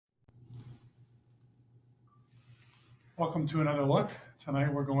Welcome to another look.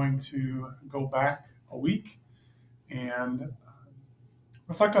 Tonight we're going to go back a week and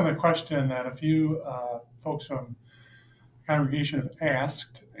reflect on the question that a few folks from the congregation have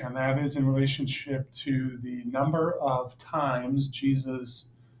asked, and that is in relationship to the number of times Jesus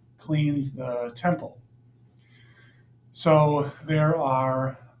cleans the temple. So there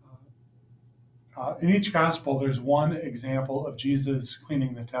are, in each gospel, there's one example of Jesus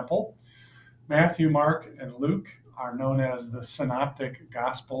cleaning the temple. Matthew, Mark, and Luke are known as the synoptic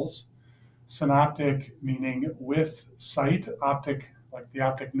gospels. Synoptic meaning with sight, optic like the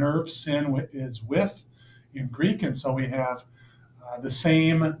optic nerve, syn is with in Greek, and so we have the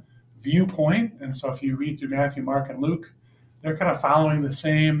same viewpoint. And so if you read through Matthew, Mark, and Luke, they're kind of following the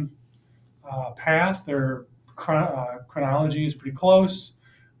same path. Their chronology is pretty close.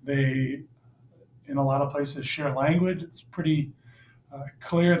 They, in a lot of places, share language. It's pretty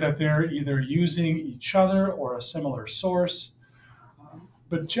clear that they're either using each other or a similar source.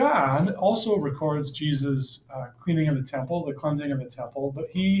 But John also records Jesus' cleaning of the temple, the cleansing of the temple, but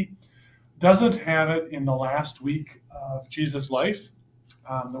he doesn't have it in the last week of Jesus' life,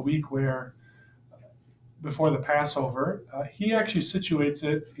 the week where, before the Passover. He actually situates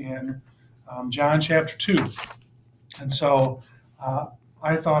it in John chapter 2. And so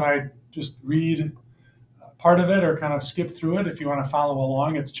I thought I'd just read part of it or kind of skip through it if you want to follow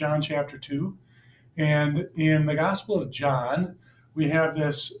along. It's John chapter 2. And in the Gospel of John, we have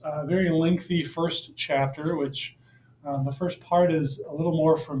this very lengthy first chapter, which the first part is a little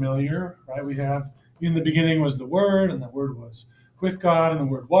more familiar, right? We have, in the beginning was the Word, and the Word was with God, and the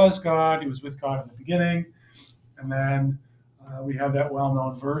Word was God. He was with God in the beginning. And then we have that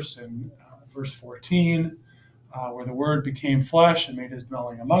well-known verse in verse 14, where the Word became flesh and made his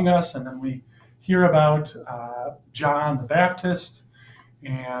dwelling among us. And then we hear about John the Baptist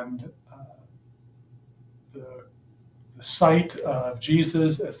and the sight of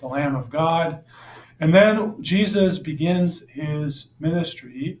Jesus as the Lamb of God. And then Jesus begins his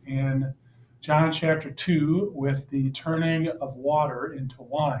ministry in John chapter 2 with the turning of water into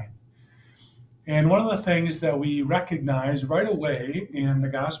wine. And one of the things that we recognize right away in the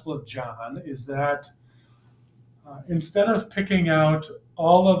Gospel of John is that instead of picking out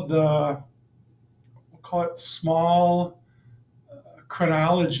all of the, we'll call it small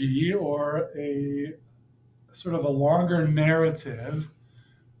chronology or a sort of a longer narrative,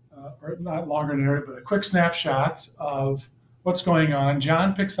 or not longer narrative, but a quick snapshots of what's going on,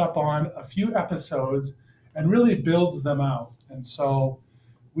 John picks up on a few episodes and really builds them out. And so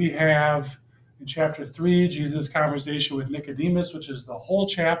we have in chapter 3, Jesus' conversation with Nicodemus, which is the whole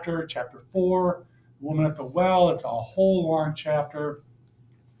chapter. Chapter 4, the woman at the well, it's a whole long chapter.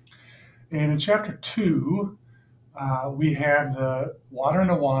 And in chapter 2, we have the water and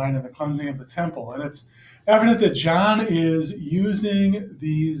the wine and the cleansing of the temple. And it's evident that John is using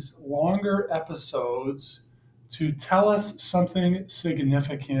these longer episodes to tell us something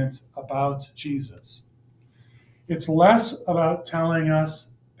significant about Jesus. It's less about telling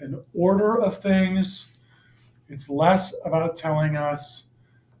us an order of things. It's less about telling us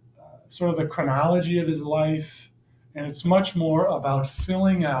sort of the chronology of his life. And it's much more about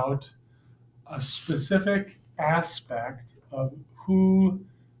filling out a specific aspect of who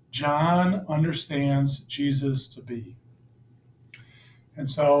John understands Jesus to be. And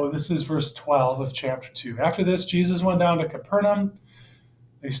so this is verse 12 of chapter 2. After this, Jesus went down to Capernaum.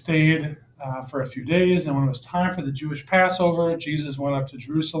 They stayed for a few days, and when it was time for the Jewish Passover, Jesus went up to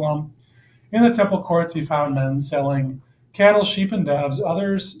Jerusalem. In the temple courts, he found men selling cattle, sheep, and doves,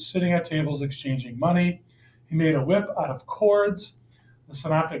 others sitting at tables exchanging money. He made a whip out of cords. The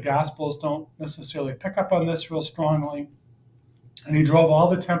Synoptic Gospels don't necessarily pick up on this real strongly. And he drove all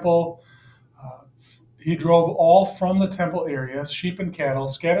from the temple area, sheep and cattle,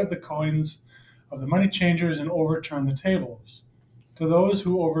 scattered the coins of the money changers, and overturned the tables. To those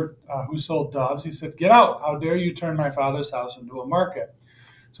who sold doves, he said, "Get out! How dare you turn my Father's house into a market?"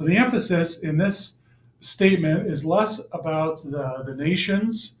 So the emphasis in this statement is less about the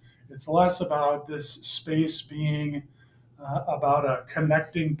nations. It's less about this space being about a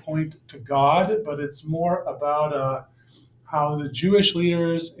connecting point to God, but it's more about how the Jewish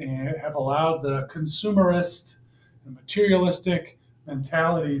leaders have allowed the consumerist and materialistic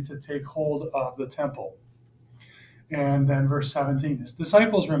mentality to take hold of the temple. And then verse 17, his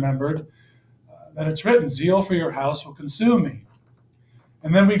disciples remembered that it's written, "Zeal for your house will consume me."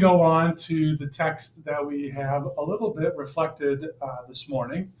 And then we go on to the text that we have a little bit reflected this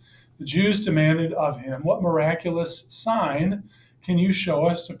morning. The Jews demanded of him, "What miraculous sign can you show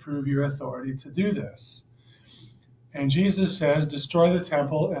us to prove your authority to do this?" And Jesus says, "Destroy the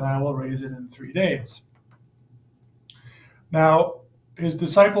temple and I will raise it in 3 days." Now, his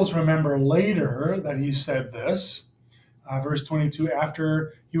disciples remember later that he said this. Verse 22,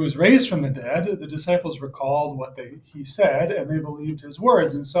 after he was raised from the dead, the disciples recalled what he said, and they believed his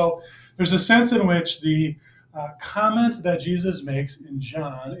words. And so there's a sense in which the comment that Jesus makes in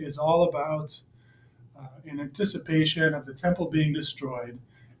John is all about in anticipation of the temple being destroyed,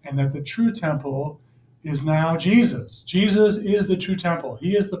 and that the true temple is now Jesus. Jesus is the true temple.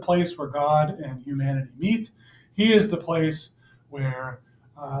 He is the place where God and humanity meet. He is the place where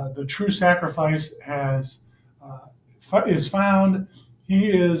the true sacrifice is found. He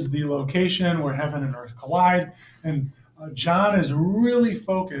is the location where heaven and earth collide. And John is really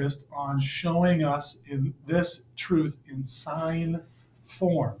focused on showing us in this truth in sign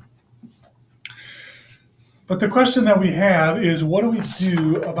form. But the question that we have is, what do we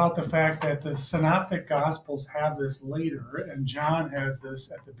do about the fact that the synoptic gospels have this later and John has this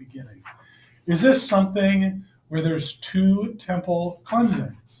at the beginning? Is this something where there's two temple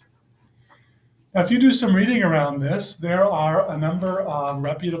cleansings? Now, if you do some reading around this, there are a number of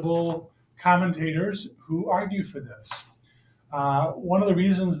reputable commentators who argue for this. One of the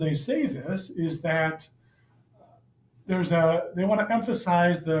reasons they say this is that they want to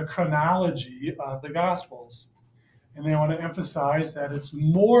emphasize the chronology of the Gospels. And they want to emphasize that it's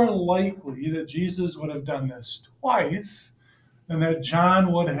more likely that Jesus would have done this twice than that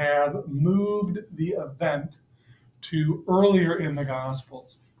John would have moved the event to earlier in the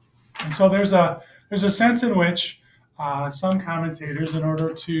Gospels. And so there's a sense in which some commentators, in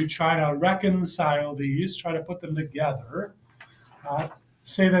order to try to reconcile these, try to put them together,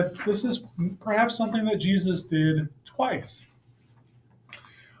 say that this is perhaps something that Jesus did twice.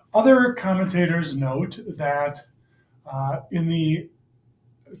 Other commentators note that in the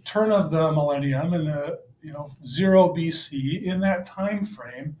turn of the millennium, in the 0 BC, in that time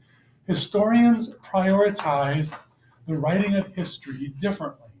frame, historians prioritized the writing of history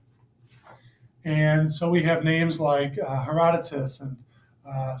differently. And so we have names like Herodotus and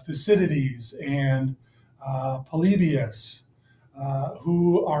Thucydides and Polybius,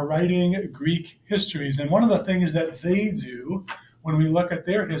 who are writing Greek histories. And one of the things that they do when we look at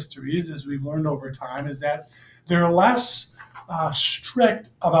their histories, as we've learned over time, is that they're less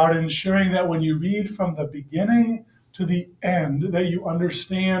strict about ensuring that when you read from the beginning to the end, that you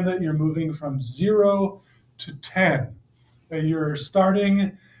understand that you're moving from 0 to 10, that you're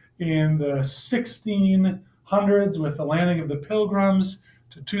starting in the 1600s with the landing of the Pilgrims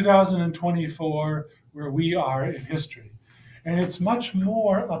to 2024, where we are in history. And it's much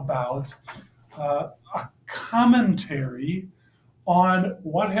more about a commentary on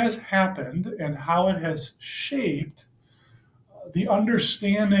what has happened and how it has shaped the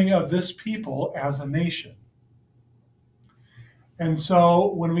understanding of this people as a nation. And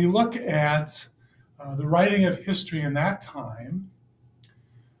so when we look at the writing of history in that time,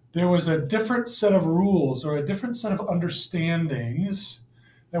 there was a different set of rules or a different set of understandings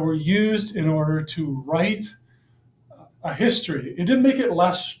that were used in order to write a history. It didn't make it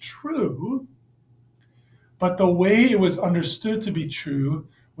less true, but the way it was understood to be true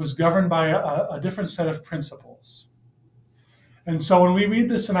was governed by a different set of principles. And so when we read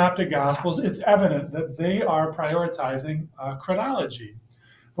the Synoptic Gospels, it's evident that they are prioritizing chronology.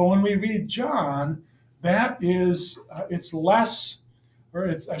 But when we read John, it's less,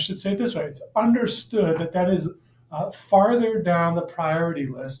 I should say it this way, it's understood that is farther down the priority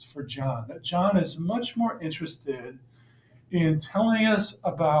list for John, that John is much more interested in telling us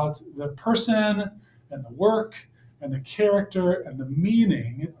about the person and the work and the character and the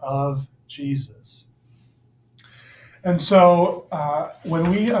meaning of Jesus. And so when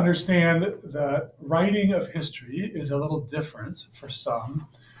we understand the writing of history is a little different for some,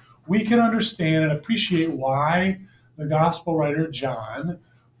 we can understand and appreciate why the gospel writer John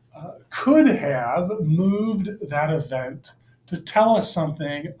could have moved that event to tell us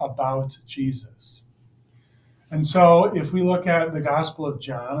something about Jesus. And so if we look at the Gospel of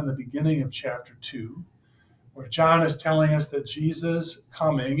John in the beginning of chapter 2, where John is telling us that Jesus'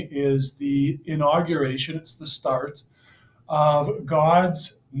 coming is the inauguration, it's the start of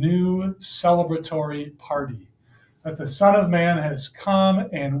God's new celebratory party, that the Son of Man has come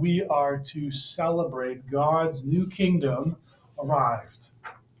and we are to celebrate God's new kingdom arrived.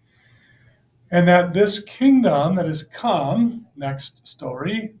 And that this kingdom that has come, next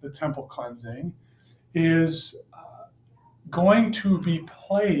story, the temple cleansing, is going to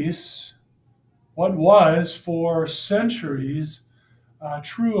replace what was for centuries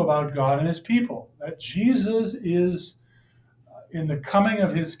true about God and his people, that Jesus is, in the coming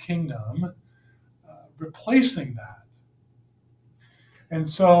of his kingdom, replacing that. And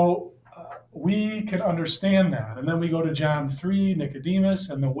so we can understand that. And then we go to John 3, Nicodemus,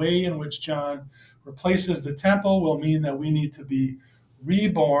 and the way in which John replaces the temple will mean that we need to be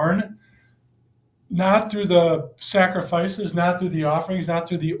reborn, not through the sacrifices, not through the offerings, not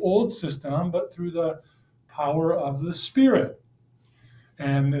through the old system, but through the power of the Spirit.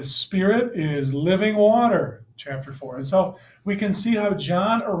 And the Spirit is living water, chapter 4. And so we can see how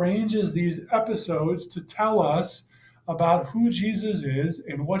John arranges these episodes to tell us about who Jesus is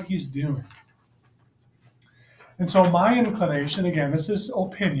and what he's doing. And so my inclination, again, this is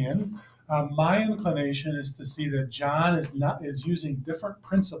opinion, my inclination is to see that John is using different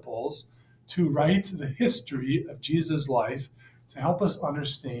principles to write the history of Jesus' life to help us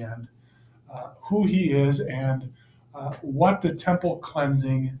understand who he is and what the temple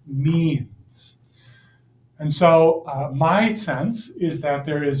cleansing means. And so my sense is that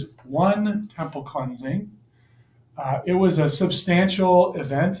there is one temple cleansing. It was a substantial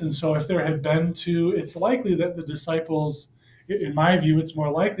event, and so if there had been two, it's likely that the disciples, in my view, it's more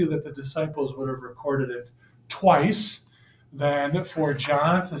likely that the disciples would have recorded it twice than for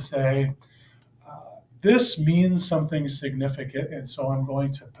John to say, this means something significant, and so I'm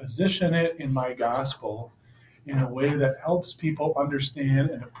going to position it in my gospel in a way that helps people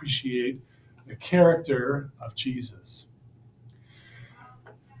understand and appreciate the character of Jesus.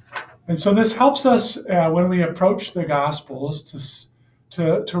 And so this helps us when we approach the Gospels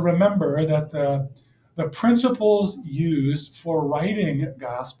to remember that the principles used for writing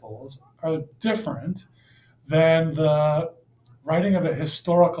Gospels are different than the writing of a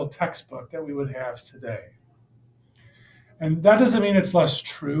historical textbook that we would have today. And that doesn't mean it's less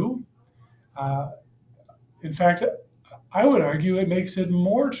true. In fact, I would argue it makes it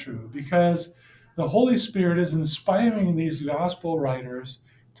more true because the Holy Spirit is inspiring these gospel writers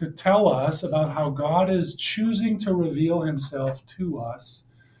to tell us about how God is choosing to reveal himself to us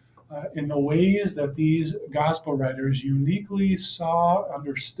in the ways that these gospel writers uniquely saw,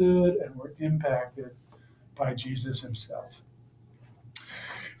 understood, and were impacted by Jesus himself.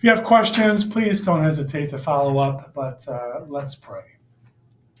 If you have questions, please don't hesitate to follow up, but let's pray.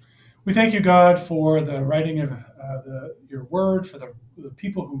 We thank you, God, for the writing of your word, for the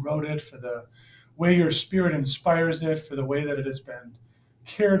people who wrote it, for the way your Spirit inspires it, for the way that it has been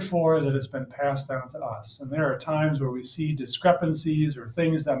cared for, that has been passed down to us. And there are times where we see discrepancies or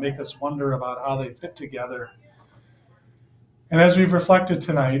things that make us wonder about how they fit together. And as we've reflected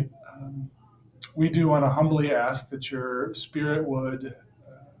tonight, we do want to humbly ask that your Spirit would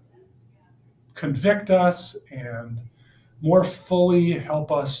convict us and more fully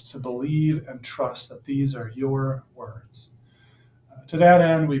help us to believe and trust that these are your words. To that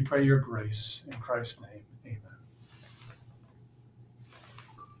end, we pray your grace in Christ's name.